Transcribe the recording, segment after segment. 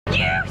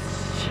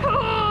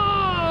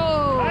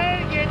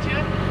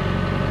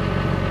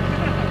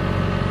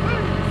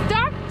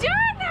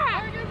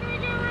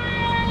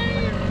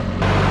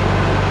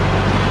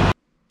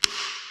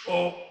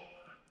Oh.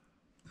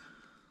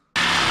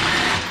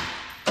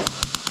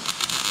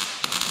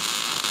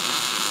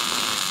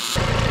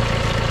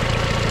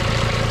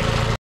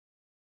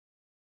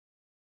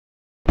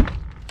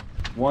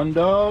 One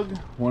dog,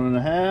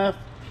 1.5.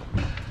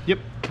 Yep,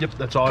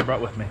 that's all I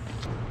brought with me.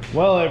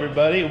 Well,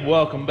 everybody,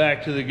 welcome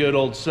back to the good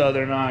old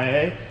Southern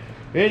IA.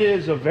 It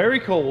is a very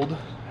cold,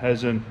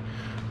 as in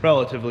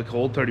relatively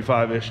cold,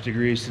 35-ish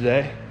degrees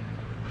today.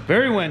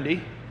 Very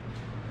windy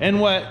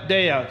and wet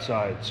day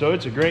outside. So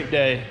it's a great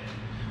day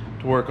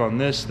to work on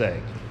this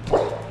thing.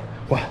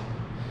 What?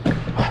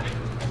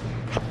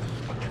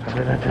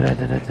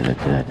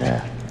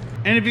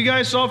 And if you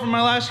guys saw from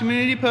my last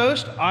community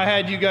post, I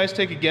had you guys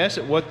take a guess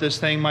at what this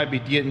thing might be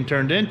getting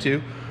turned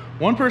into.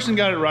 One person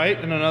got it right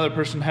and another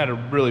person had a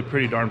really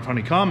pretty darn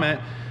funny comment,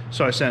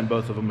 so I sent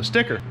both of them a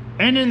sticker.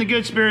 And in the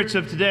good spirits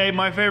of today,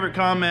 my favorite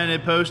comment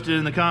it posted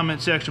in the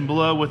comment section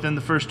below within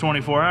the first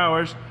 24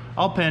 hours,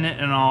 I'll pin it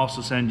and I'll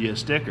also send you a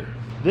sticker.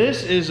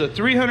 This is a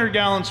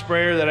 300-gallon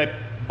sprayer that I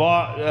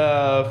bought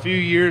a few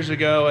years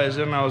ago, as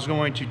in I was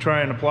going to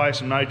try and apply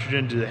some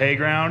nitrogen to the hay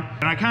ground.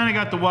 And I kind of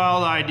got the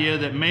wild idea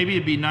that maybe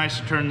it'd be nice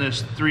to turn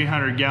this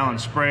 300-gallon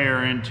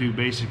sprayer into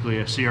basically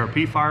a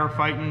CRP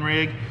firefighting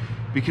rig,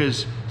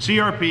 because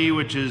CRP,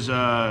 which is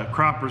a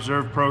crop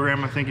reserve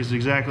program, I think is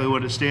exactly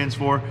what it stands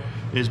for,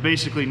 is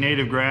basically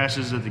native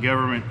grasses that the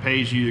government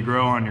pays you to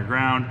grow on your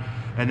ground,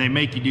 and they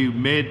make you do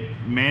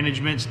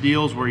mid-management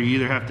deals where you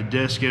either have to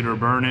disc it or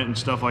burn it and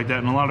stuff like that,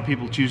 and a lot of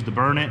people choose to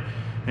burn it.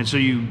 And so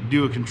you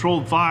do a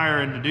controlled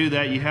fire, and to do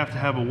that you have to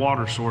have a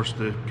water source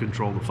to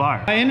control the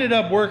fire. I ended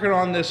up working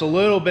on this a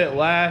little bit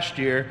last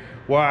year,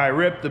 where I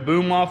ripped the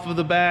boom off of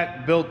the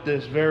back, built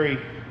this very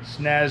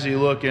snazzy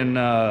looking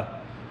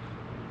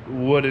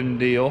wooden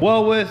deal.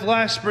 Well, with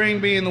last spring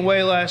being the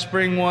way last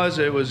spring was,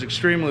 it was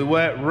extremely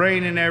wet,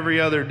 raining every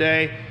other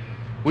day.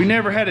 We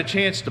never had a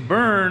chance to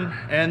burn,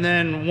 and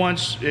then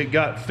once it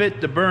got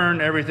fit to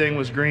burn, everything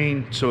was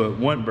green, so it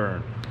wouldn't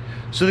burn.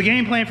 So the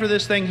game plan for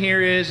this thing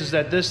here is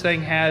that this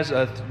thing has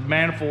a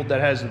manifold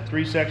that has a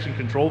 3-section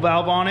control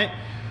valve on it.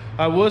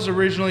 I was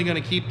originally going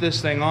to keep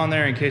this thing on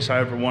there in case I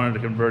ever wanted to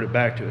convert it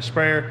back to a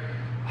sprayer.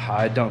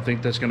 I don't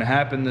think that's going to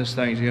happen. This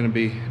thing's going to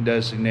be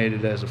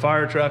designated as a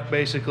fire truck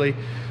basically.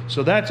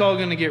 So that's all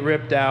going to get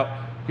ripped out.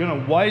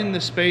 Going to widen the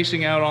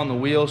spacing out on the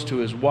wheels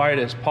to as wide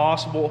as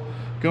possible.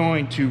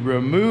 Going to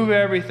remove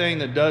everything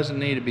that doesn't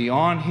need to be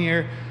on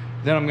here.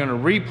 Then I'm going to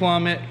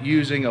replumb it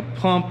using a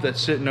pump that's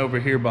sitting over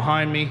here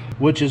behind me,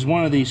 which is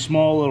one of these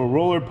small little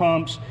roller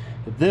pumps.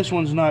 If this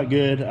one's not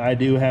good, I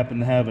do happen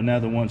to have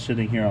another one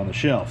sitting here on the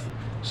shelf.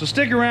 So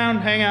stick around,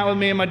 hang out with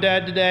me and my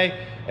dad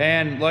today,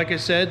 and like I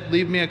said,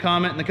 leave me a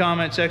comment in the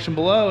comment section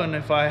below, and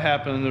if I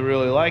happen to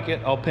really like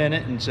it, I'll pin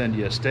it and send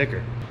you a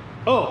sticker.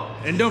 Oh,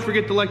 and don't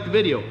forget to like the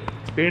video.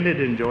 Bandit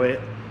enjoy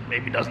it.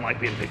 Maybe doesn't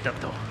like being picked up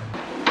though.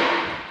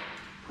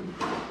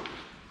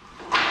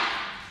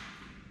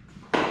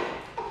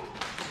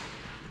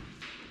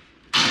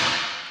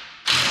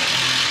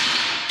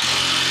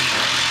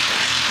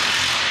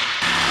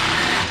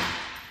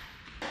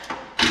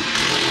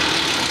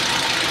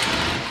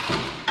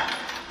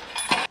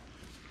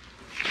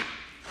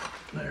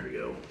 There we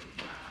go.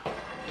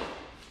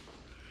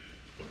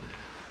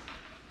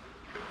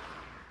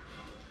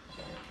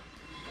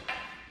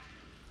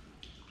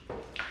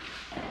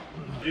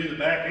 Do the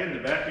back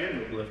end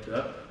would lift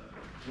up.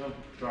 We'll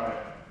try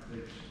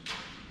it.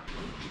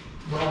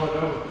 Roll it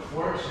over the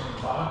forks on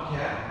the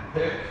bobcat and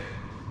pick.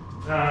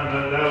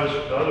 That was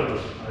the other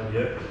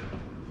idea.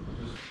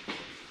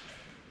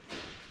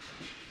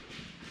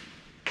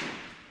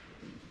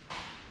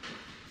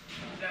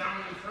 Down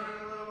in front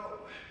a little.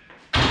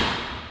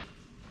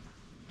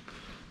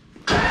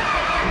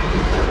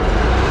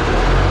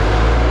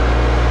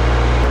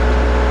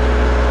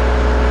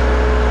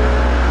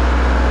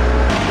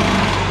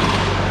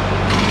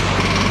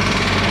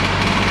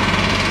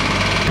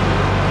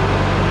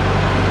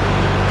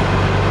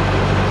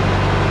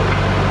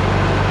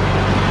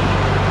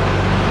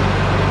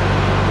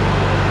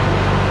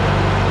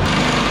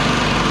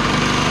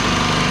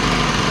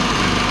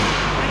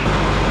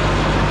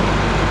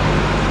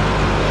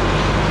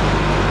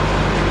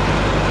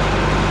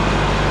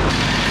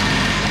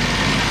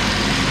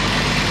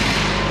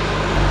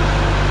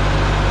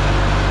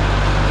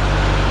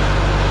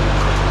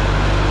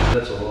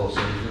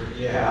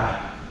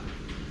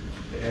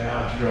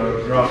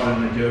 Drop it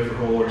in the gopher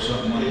hole or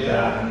something like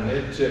that. And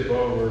it'd tip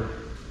over.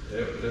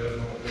 It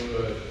won't do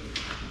it.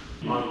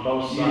 On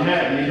both sides.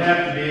 You'd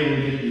have to be able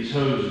to get these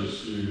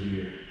hoses through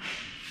here.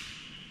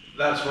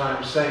 That's what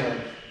I'm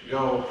saying.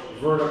 Go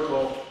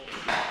vertical.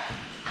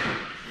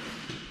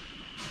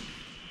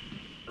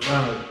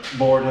 Run the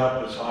board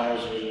up as high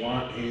as we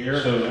want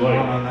here. So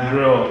like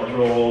drill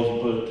holes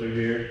and put it through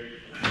here.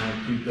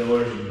 And 2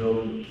 pillars and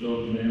build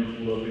the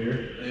manifold up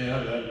here.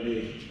 Yeah, that'd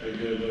be a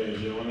good way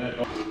of doing it.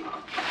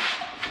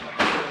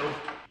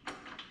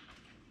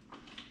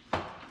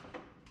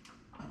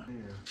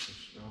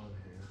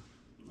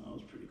 That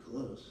was pretty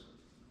close.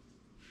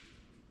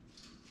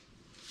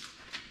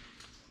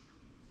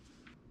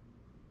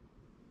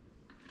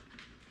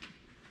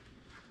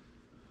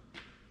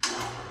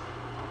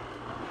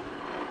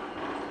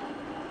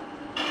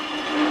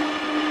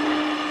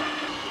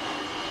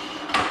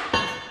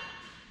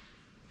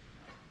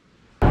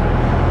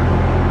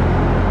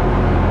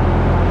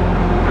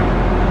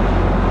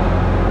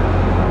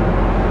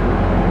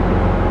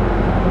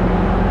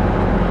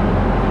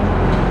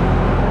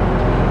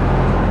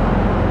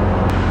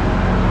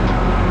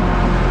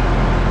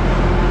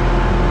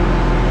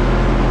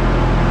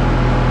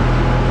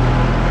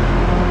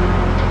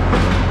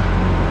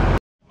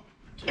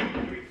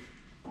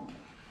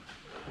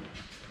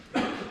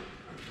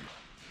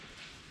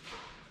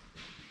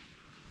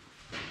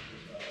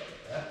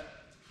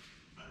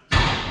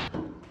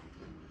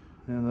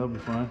 Yeah, that'll be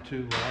fine.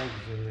 2 logs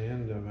in the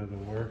end of it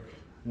will work.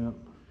 Yep.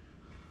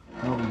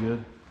 That'll be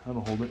good.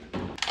 That'll hold it.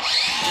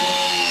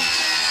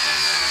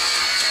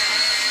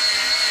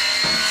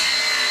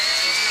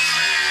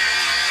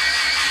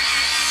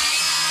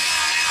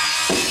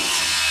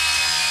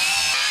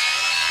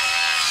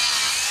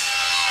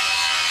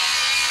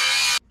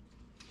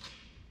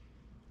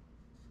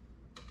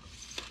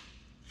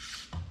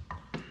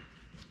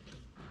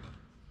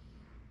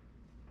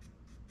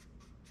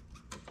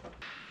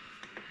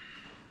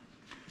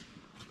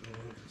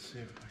 Let's see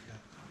if I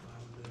got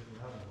that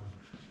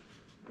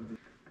one.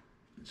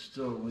 It's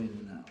still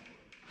leaning out.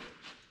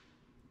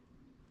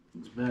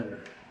 It's better.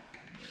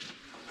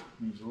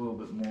 Needs a little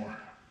bit more.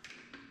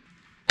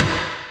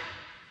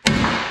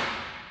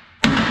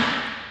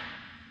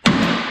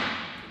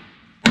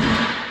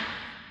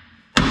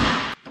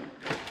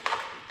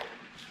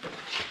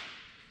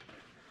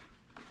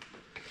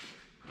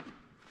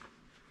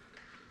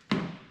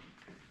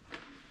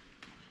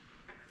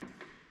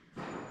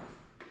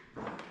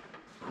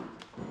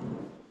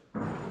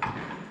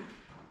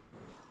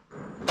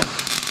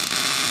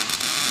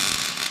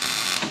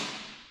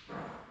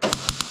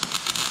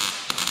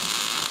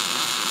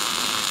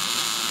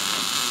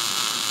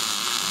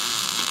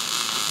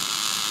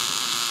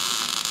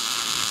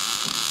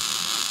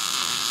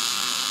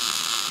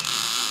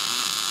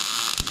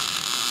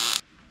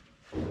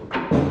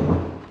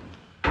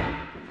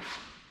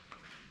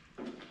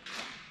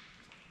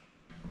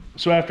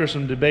 So after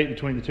some debate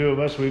between the two of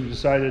us, we've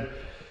decided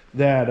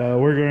that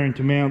we're going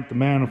to mount the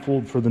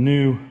manifold for the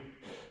new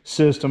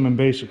system, and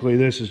basically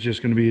this is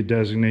just going to be a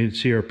designated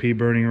CRP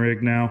burning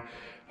rig now.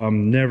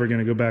 I'm never going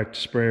to go back to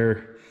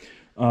sprayer.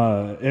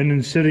 And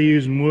instead of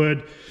using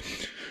wood,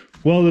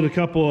 welded a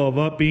couple of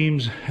up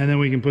beams, and then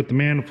we can put the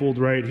manifold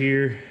right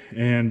here,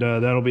 and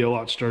that'll be a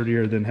lot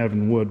sturdier than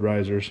having wood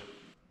risers.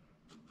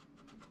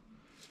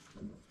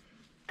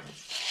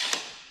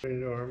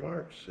 According to our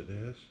marks, it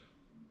is.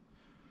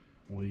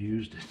 We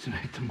used it to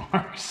make the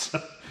marks.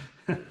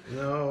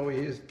 No, we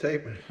used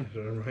tape measure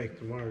to make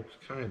the marks,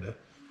 kinda.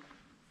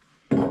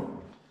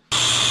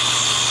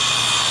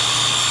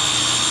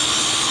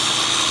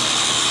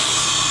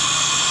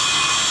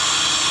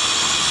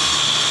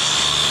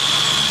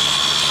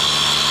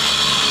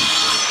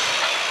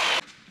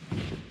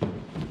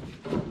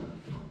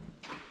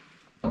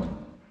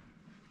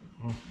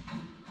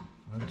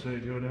 I'd say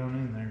go down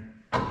in there.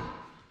 I'd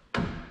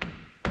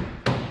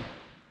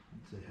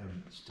say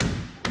having it still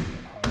that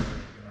hot ain't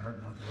gonna hurt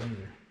nothing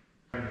either.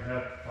 I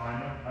have to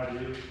find them. I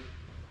do.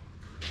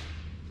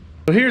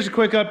 So here's a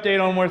quick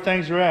update on where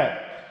things are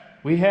at.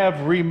 We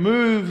have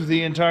removed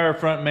the entire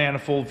front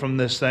manifold from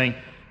this thing.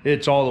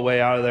 It's all the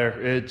way out of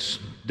there. It's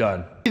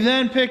done. We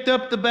then picked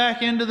up the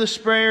back end of the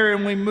sprayer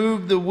and we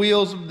moved the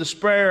wheels of the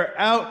sprayer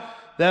out.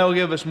 That'll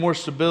give us more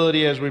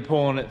stability as we're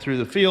pulling it through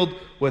the field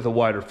with a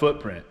wider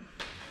footprint.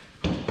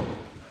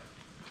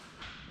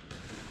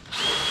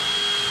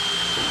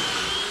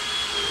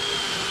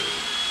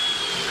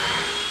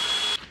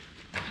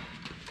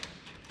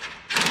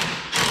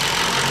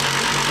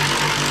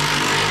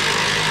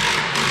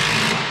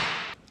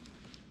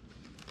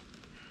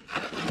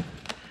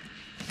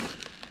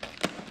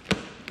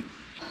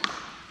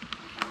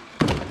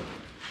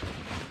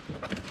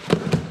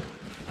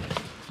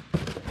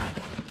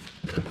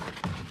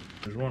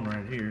 There's one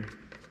right here.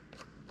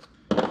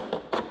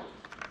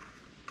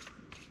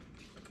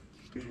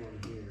 Here's one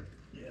here.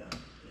 Yeah,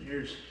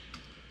 here's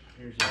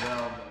a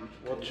valve.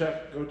 Well,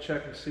 go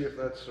check and see if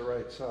that's the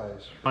right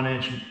size. 1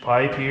 inch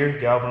pipe here,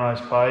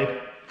 galvanized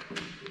pipe.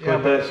 Yeah,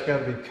 but it's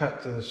got to be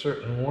cut to a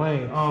certain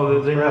length. Oh,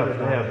 they have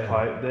Yeah.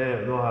 pipe.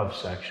 They'll have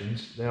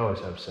sections. They always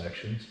have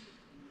sections.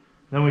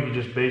 Then we can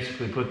just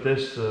basically put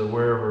this to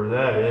wherever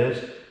that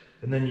is,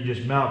 and then you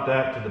just mount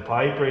that to the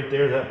pipe right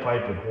there. That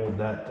pipe would hold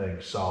that thing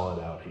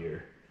solid out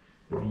here.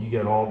 You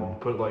get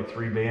put like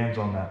 3 bands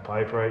on that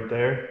pipe right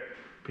there,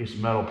 piece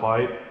of metal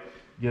pipe,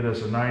 get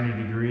us a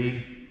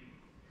 90-degree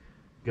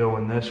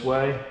going this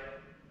way.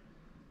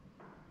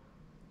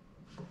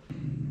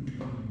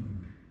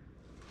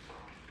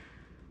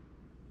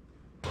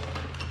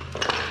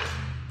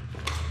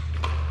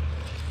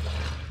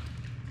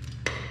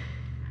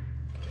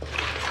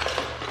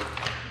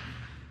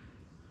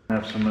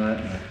 Have some of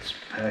that in that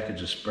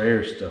package of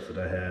sprayer stuff that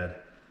I had.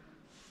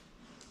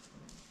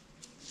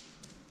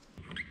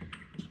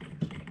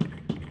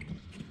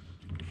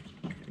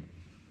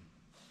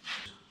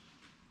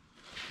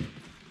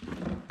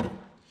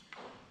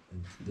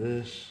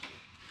 This,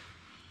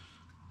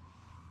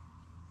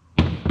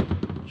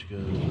 which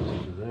goes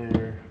to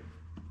there,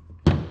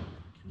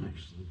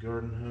 connects to the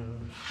garden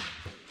hose.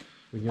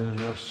 We get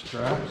enough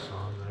straps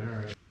on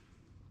there.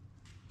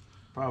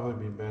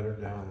 Probably be better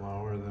down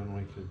lower, then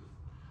we could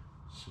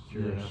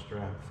secure a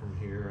strap from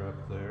here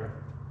up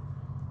there.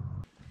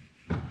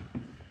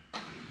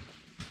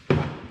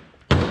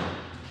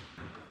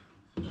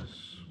 This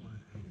way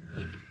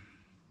here.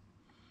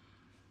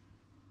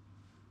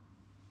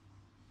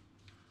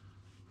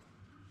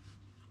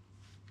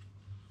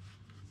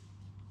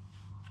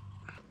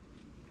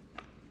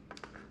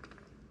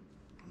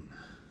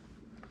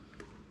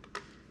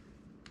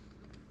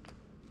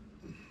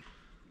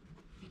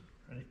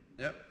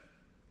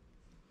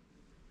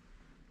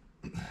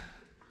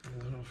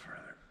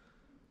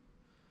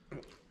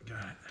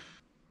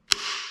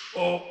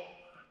 Oh.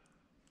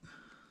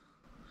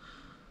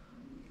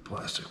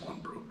 Plastic one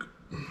broke.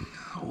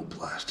 Old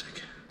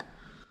plastic.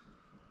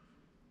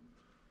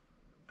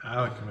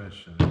 Out of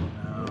commission.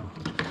 No.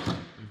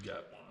 We've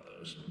got one of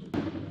those.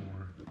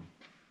 More.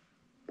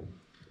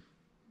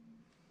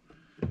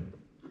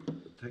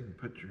 Take and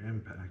put your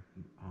impact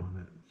on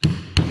it. Put it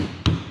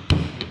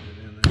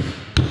in there.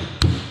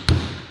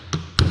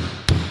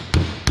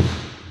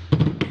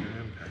 Put your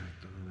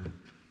impact on it.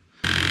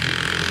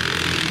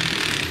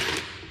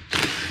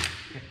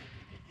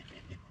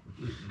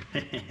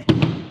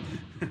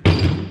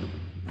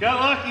 Got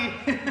lucky.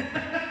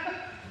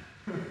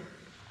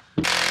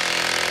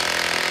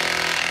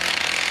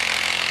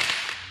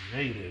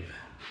 Native.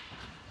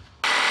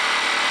 Alright,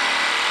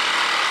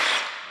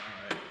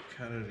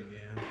 cut it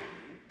again.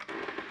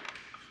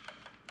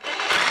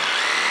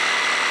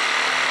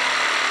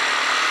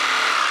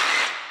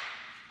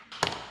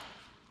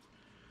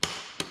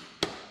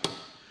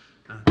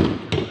 I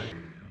think you're right,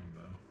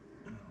 elbow.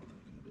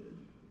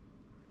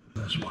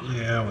 This one.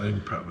 Yeah, we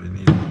probably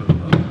need to put a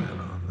little bit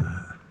on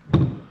that.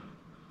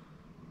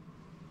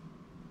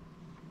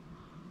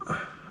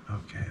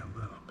 Okay, a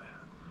little bit.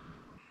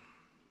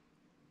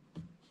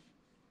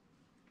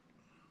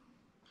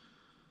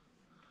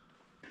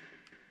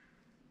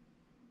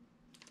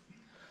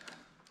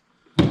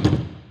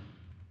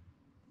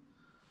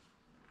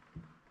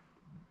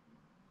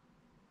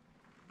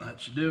 That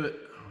should do it.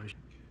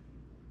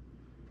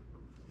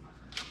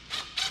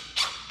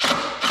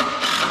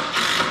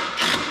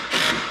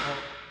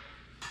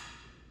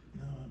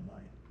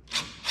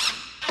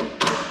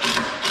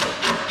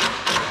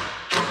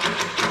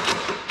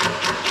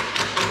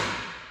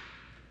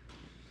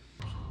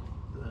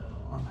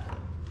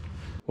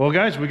 Well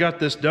guys, we got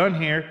this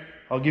done here.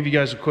 I'll give you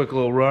guys a quick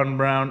little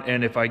run around,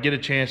 and if I get a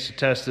chance to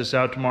test this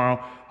out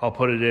tomorrow, I'll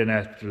put it in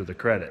after the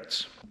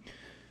credits.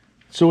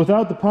 So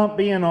without the pump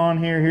being on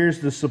here,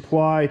 here's the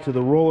supply to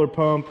the roller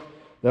pump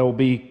that will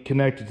be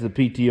connected to the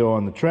PTO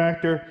on the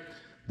tractor.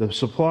 The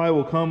supply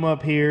will come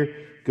up here,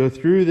 go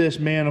through this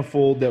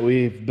manifold that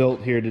we've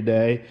built here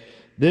today.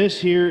 This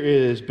here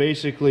is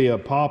basically a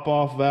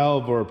pop-off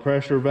valve or a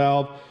pressure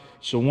valve.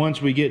 So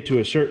once we get to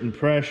a certain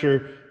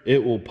pressure,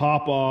 it will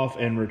pop off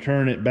and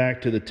return it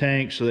back to the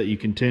tank so that you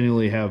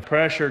continually have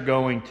pressure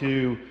going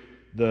to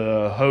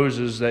the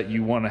hoses that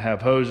you want to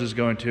have hoses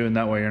going to, and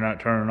that way you're not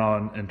turning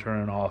on and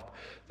turning off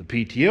the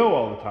PTO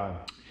all the time.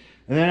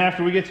 And then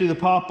after we get through the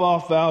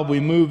pop-off valve,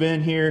 we move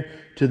in here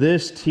to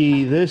this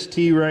T. This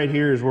T right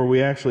here is where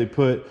we actually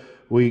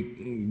we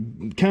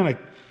kind of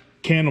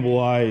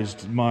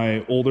cannibalized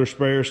my older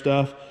sprayer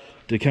stuff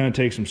to kind of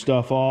take some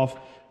stuff off,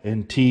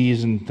 and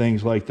T's and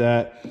things like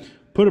that.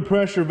 Put a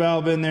pressure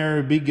valve in there.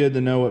 It'd be good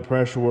to know what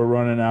pressure we're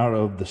running out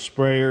of the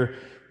sprayer.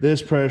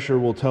 This pressure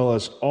will tell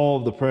us all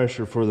of the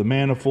pressure for the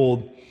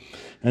manifold.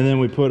 And then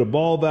we put a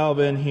ball valve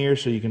in here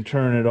so you can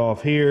turn it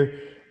off here.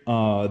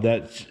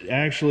 That's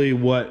actually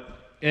what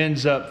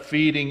ends up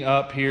feeding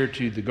up here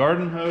to the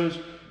garden hose,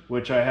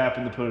 which I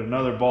happen to put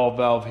another ball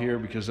valve here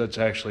because that's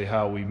actually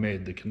how we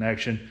made the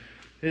connection.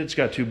 It's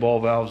got two ball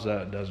valves,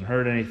 that doesn't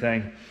hurt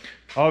anything.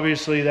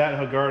 Obviously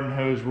that garden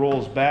hose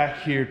rolls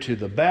back here to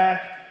the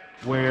back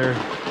where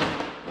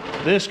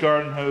this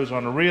garden hose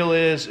on a reel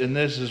is, and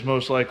this is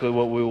most likely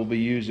what we will be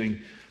using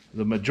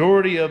the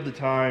majority of the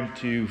time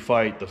to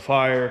fight the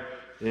fire.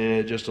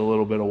 Just a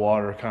little bit of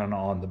water kind of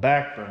on the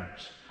back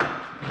burns.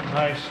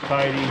 Nice,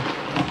 tidy,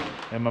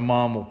 and my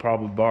mom will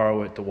probably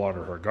borrow it to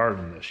water her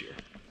garden this year.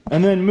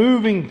 And then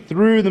moving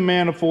through the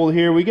manifold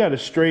here, we got a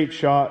straight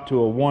shot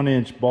to a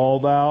 1-inch ball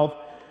valve.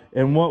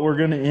 And what we're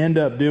going to end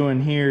up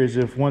doing here is,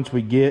 if once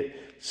we get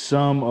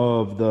some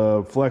of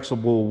the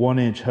flexible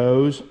 1-inch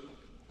hose,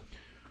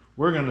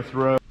 we're going to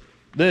throw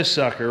this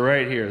sucker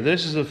right here.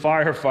 This is a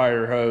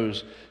firefighter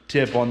hose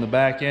tip on the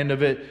back end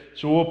of it.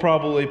 So we'll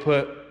probably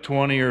put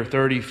 20 or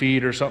 30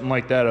 feet or something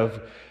like that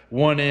of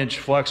 1-inch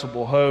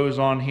flexible hose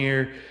on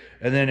here.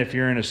 And then if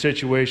you're in a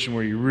situation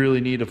where you really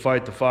need to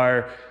fight the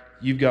fire,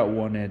 you've got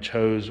 1-inch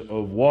hose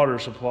of water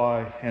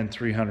supply and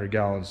 300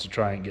 gallons to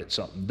try and get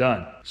something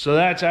done. So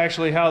that's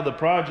actually how the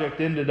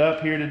project ended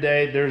up here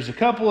today. There's a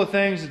couple of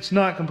things that's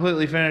not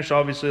completely finished.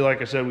 Obviously,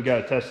 like I said, we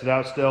got to test it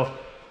out still.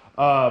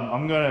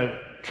 I'm gonna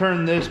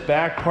turn this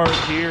back part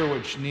here,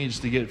 which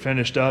needs to get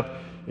finished up,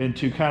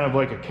 into kind of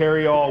like a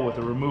carry-all with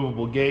a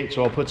removable gate.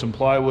 So I'll put some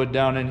plywood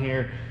down in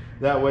here.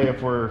 That way,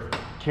 if we're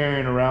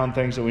carrying around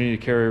things that we need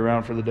to carry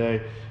around for the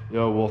day, you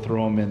know, we'll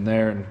throw them in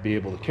there and be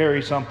able to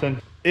carry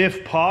something.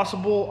 If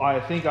possible,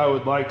 I think I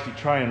would like to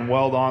try and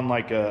weld on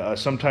like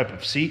some type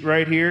of seat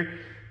right here.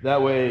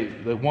 That way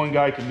the one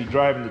guy can be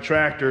driving the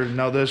tractor, and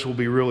now this will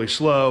be really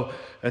slow,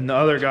 and the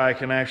other guy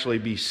can actually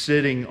be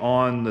sitting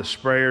on the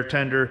sprayer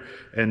tender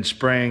and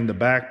spraying the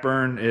back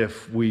burn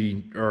if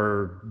we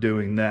are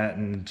doing that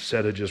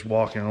instead of just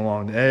walking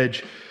along the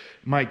edge.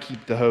 Might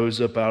keep the hose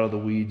up out of the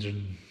weeds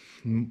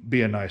and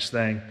be a nice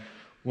thing.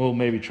 We'll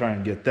maybe try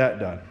and get that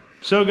done.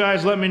 So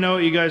guys, let me know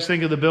what you guys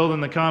think of the build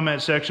in the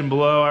comment section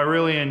below. I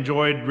really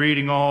enjoyed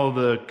reading all of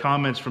the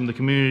comments from the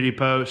community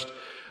post.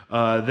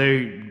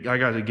 I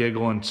got to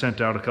giggle and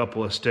sent out a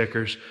couple of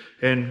stickers,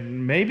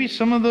 and maybe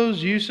some of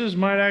those uses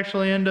might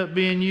actually end up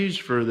being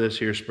used for this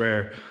here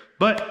sprayer.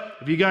 But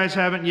if you guys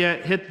haven't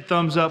yet, hit the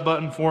thumbs up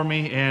button for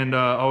me, and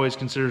always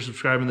consider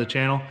subscribing to the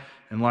channel.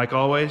 And like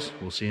always,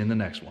 we'll see you in the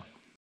next one.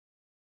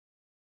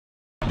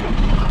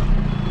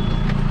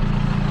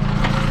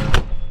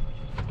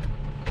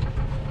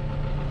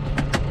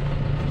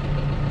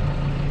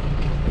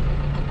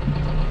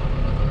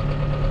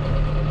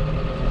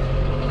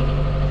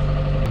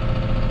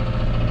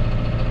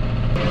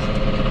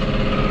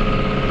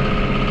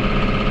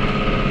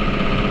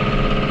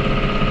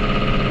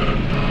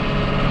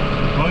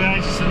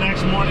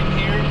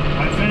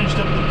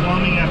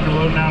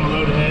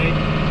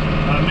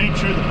 Made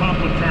sure the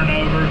pump would turn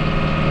over,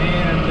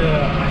 and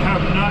I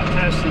have not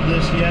tested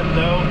this yet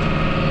though,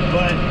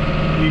 but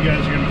you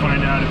guys are going to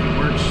find out if it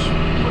works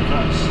with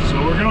us.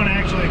 So we're going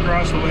actually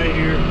across the way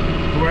here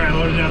to where I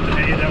loaded out the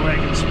hay, that way I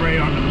can spray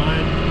on the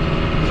mud,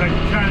 because I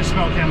can kind of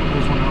smell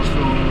chemicals when I was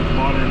filling it with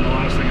water, and the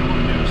last thing I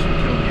want to do is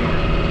kill the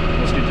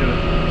yard. Let's get to it.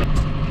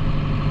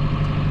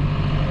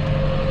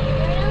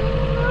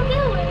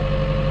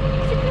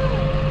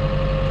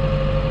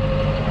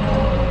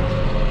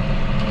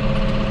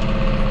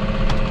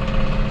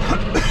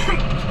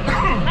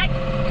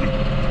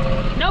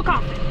 No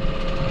coffee.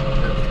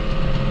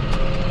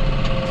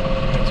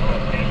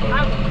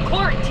 I will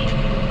quarantine.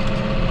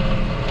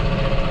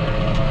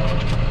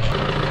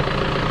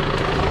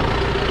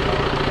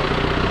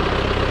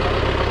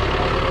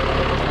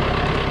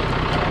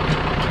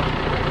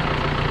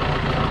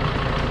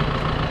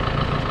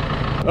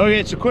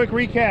 Okay, so quick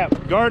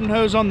recap. Garden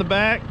hose on the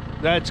back,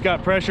 that's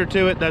got pressure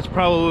to it. That's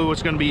probably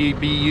what's going to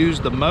be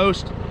used the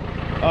most.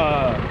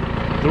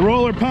 The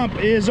roller pump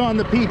is on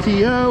the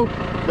PTO.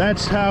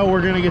 That's how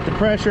we're going to get the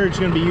pressure. It's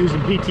going to be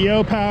using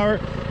PTO power.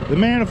 The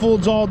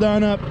manifold's all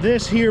done up.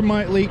 This here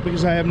might leak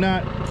because I have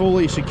not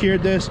fully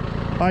secured this.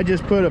 I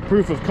just put a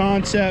proof of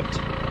concept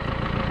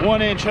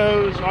 1-inch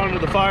hose onto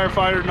the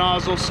firefighter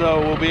nozzle, so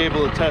we'll be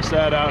able to test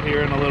that out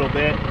here in a little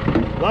bit.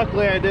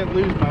 Luckily I didn't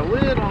lose my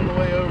lid on the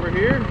way over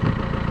here.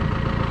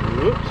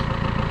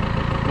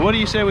 Whoops. What do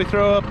you say we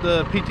throw up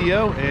the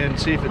PTO and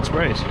see if it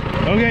sprays?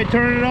 Okay,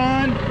 turn it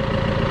on.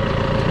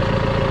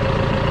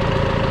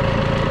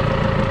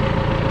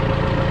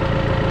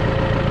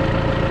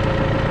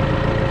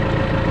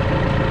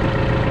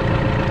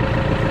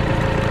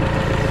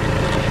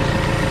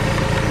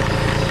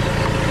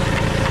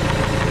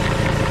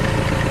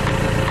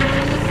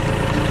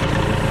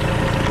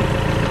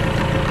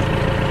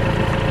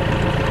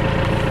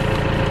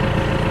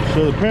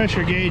 So the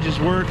pressure gauge is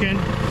working.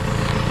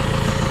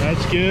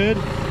 That's good.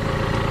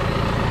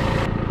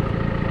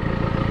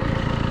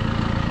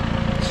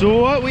 So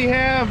what we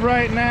have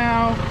right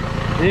now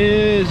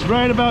is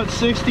right about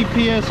 60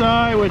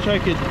 psi, which I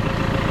could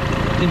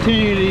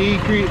continue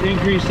to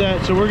increase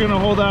that. So we're going to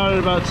hold out at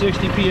about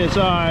 60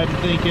 psi. I'm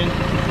thinking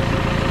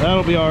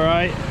that'll be all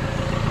right.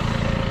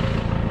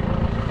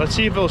 Let's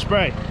see if it'll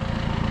spray.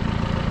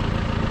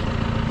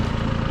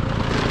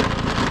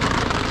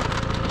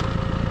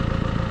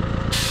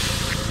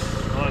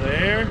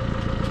 There.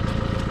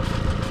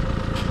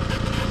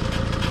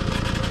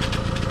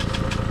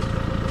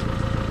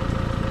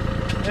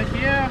 Heck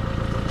yeah.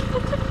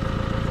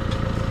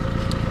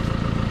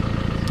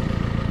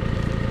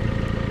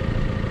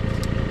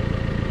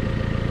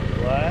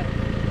 Flat.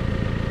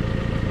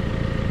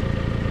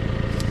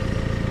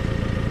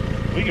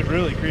 We could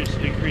really increase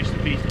the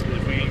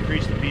if we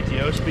increase the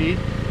PTO speed,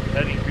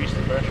 that'd increase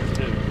the pressure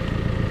too.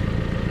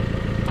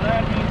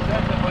 That means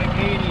that's at like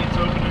 80, it's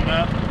opening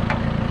up.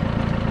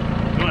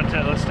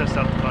 Let's test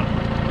out the funnel.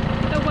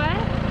 The what?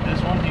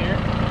 This one here.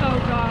 Oh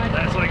god.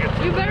 That's like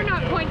a. You better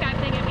not point that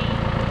thing at me.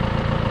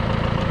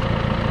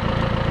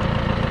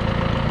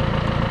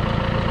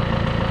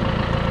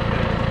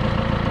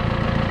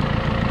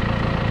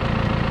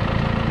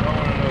 Don't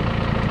want it open.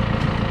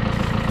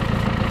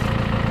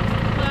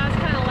 Well, that's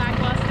kind of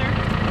lackluster.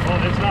 Well,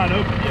 it's not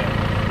open yet.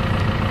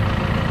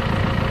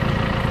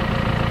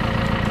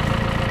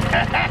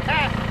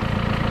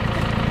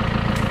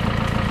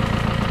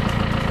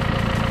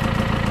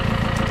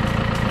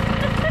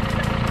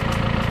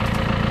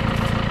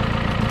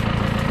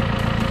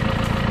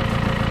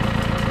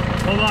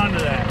 Hold on to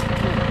that.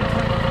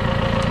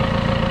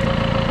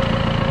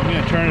 I'm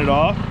going to turn it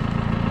off.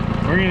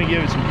 We're going to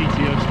give it some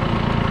PTO speed.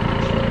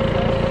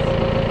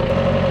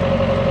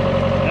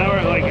 Now we're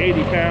at like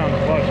 80 pounds.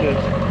 Watch this.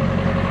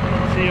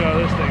 See how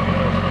this thing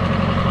goes.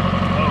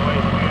 Oh wait,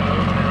 we got to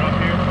open her up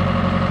here.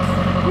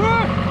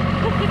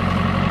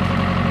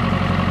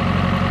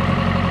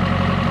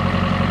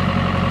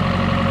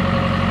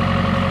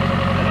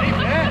 That ain't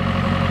bad.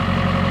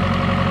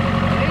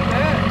 That ain't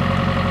bad.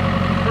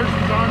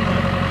 Person's on the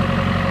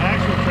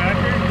actual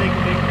tractor, they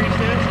can increase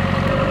this.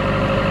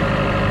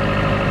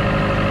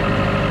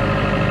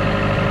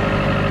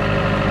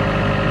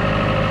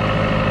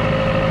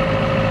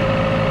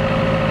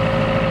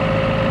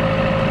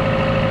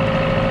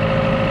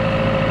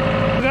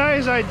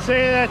 Guys, I'd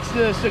say that's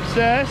the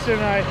success,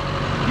 and I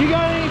You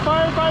got any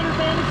firefighter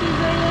fantasies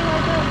or anything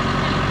like that?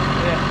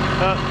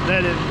 Yeah.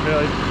 That didn't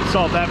really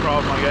solve that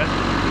problem, I guess.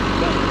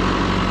 But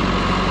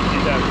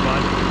she's having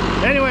fun.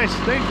 Anyways,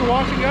 thanks for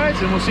watching, guys,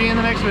 and we'll see you in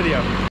the next video.